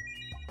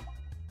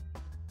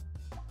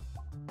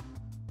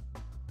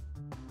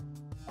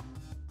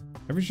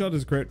 Every shot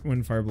is crit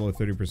when fired below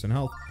 30%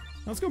 health.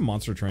 Let's go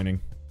monster training.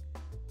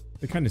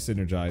 They kind of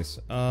synergize.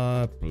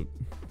 Boop.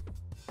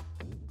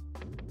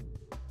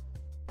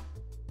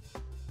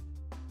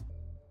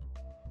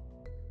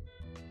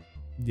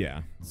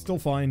 Yeah, still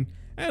fine.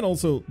 And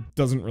also,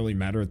 doesn't really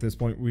matter at this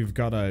point. We've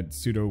got a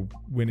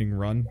pseudo-winning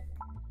run.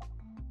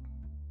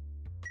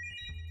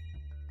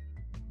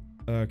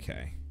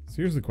 Okay, so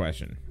here's the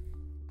question.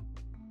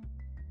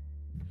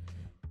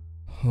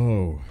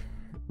 Oh,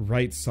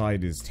 right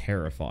side is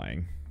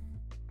terrifying.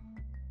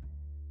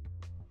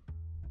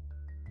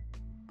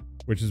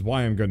 Which is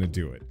why I'm gonna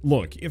do it.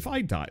 Look, if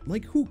I die,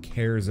 like, who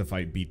cares if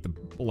I beat the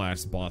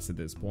last boss at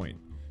this point?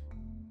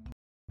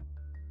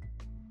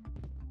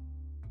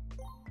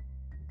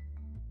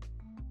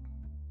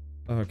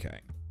 Okay.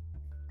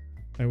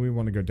 And we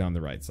want to go down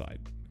the right side.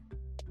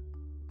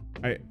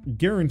 I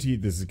guarantee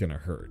this is gonna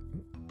hurt.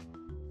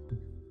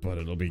 But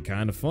it'll be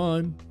kind of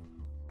fun.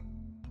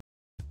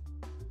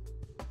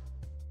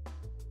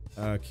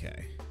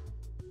 Okay.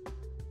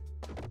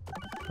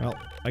 Well,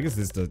 I guess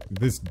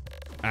this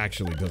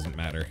actually doesn't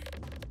matter.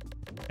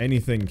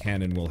 Anything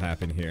canon will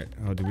happen here.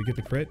 Oh, did we get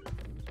the crit?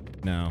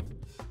 No.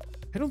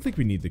 I don't think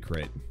we need the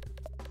crit.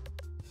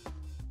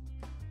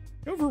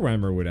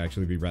 Overwhammer would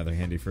actually be rather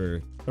handy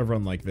for a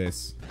run like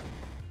this.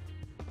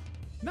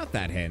 Not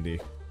that handy.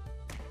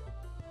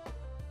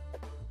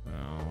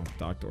 Oh,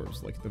 Docked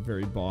Orbs, like at the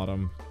very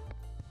bottom.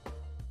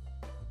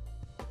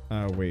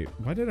 Wait,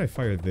 why did I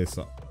fire this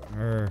up?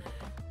 I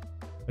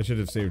should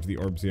have saved the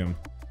Orbsium.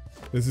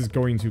 This is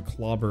going to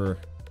clobber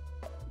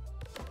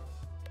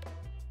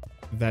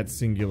that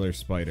singular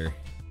spider.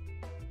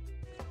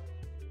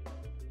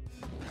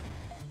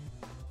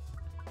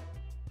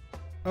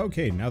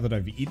 Okay, now that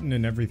I've eaten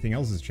and everything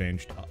else has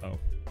changed. Uh-oh.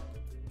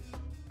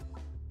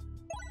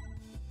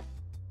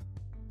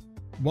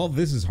 Well,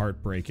 this is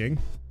heartbreaking.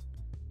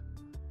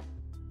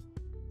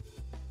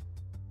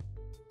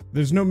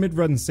 There's no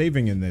mid-run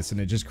saving in this, and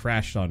it just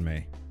crashed on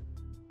me.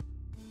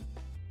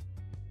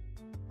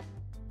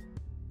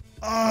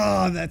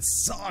 Ah, that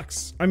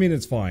sucks. I mean,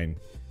 it's fine.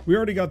 We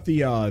already got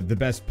the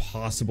best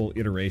possible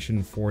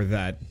iteration for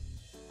that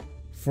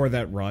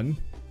run.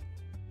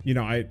 You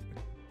know,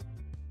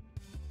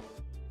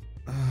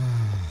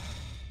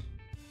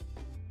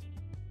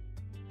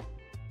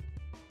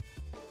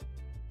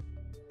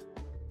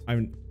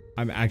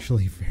 I'm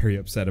actually very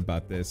upset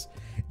about this.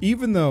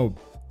 Even though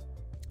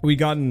we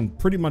gotten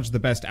pretty much the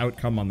best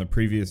outcome on the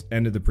previous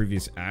end of the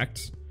previous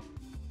act,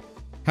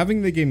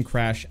 having the game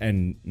crash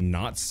and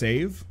not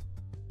save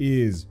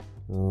is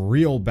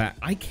real bad.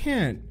 I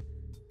can't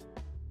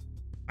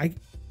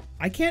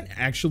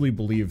actually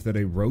believe that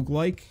a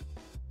roguelike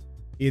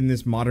in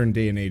this modern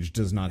day and age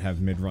does not have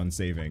mid-run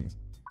savings.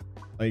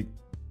 Like,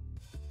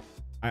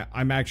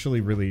 I'm actually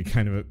really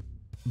kind of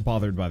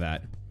bothered by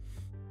that.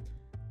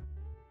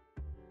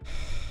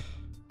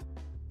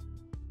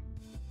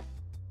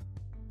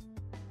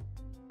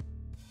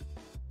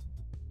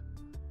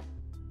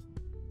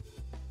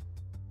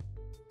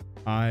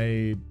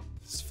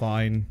 It's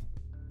fine.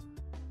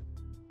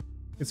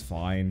 It's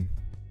fine.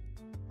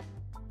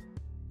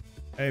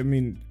 I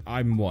mean,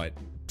 I'm what,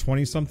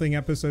 20-something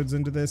episodes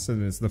into this,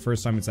 and it's the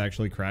first time it's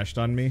actually crashed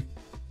on me.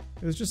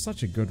 It was just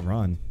such a good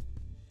run.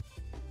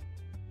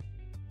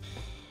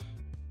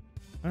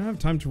 I don't have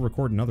time to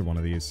record another one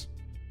of these.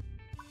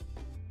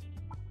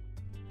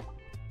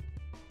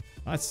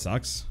 That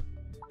sucks.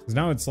 Because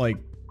now it's like,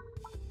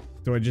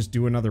 do I just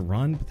do another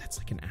run? But that's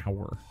like an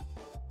hour.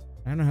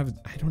 I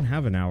don't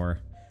have an hour.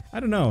 I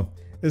don't know.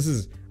 This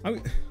is...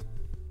 I'm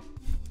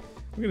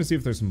gonna see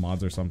if there's some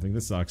mods or something.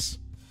 This sucks.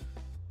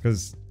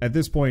 Because at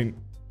this point,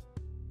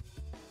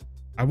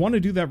 I want to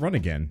do that run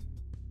again.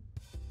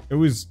 It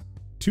was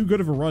too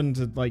good of a run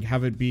to like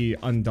have it be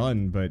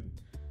undone, but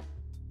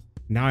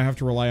now I have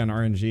to rely on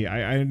RNG.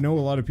 I know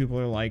a lot of people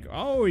are like,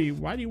 oh,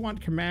 why do you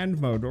want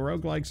command mode or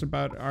roguelikes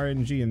about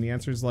RNG? And the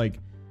answer is like,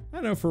 I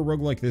don't know, for a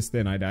roguelike this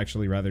thin, I'd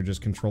actually rather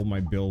just control my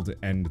build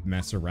and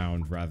mess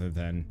around rather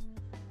than,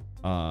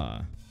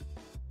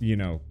 you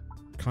know,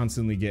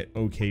 constantly get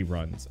okay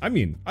runs. I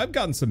mean, I've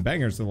gotten some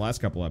bangers the last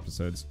couple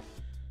episodes.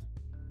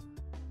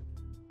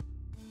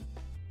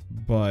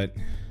 But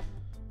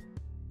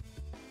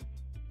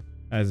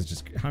as it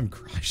just, I'm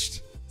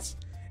crushed.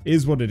 It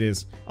is what it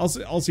is.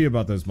 I'll see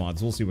about those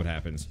mods. We'll see what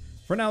happens.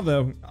 For now,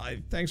 though,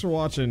 thanks for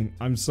watching.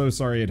 I'm so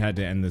sorry it had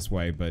to end this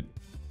way, but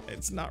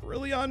it's not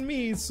really on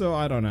me, so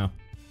I don't know.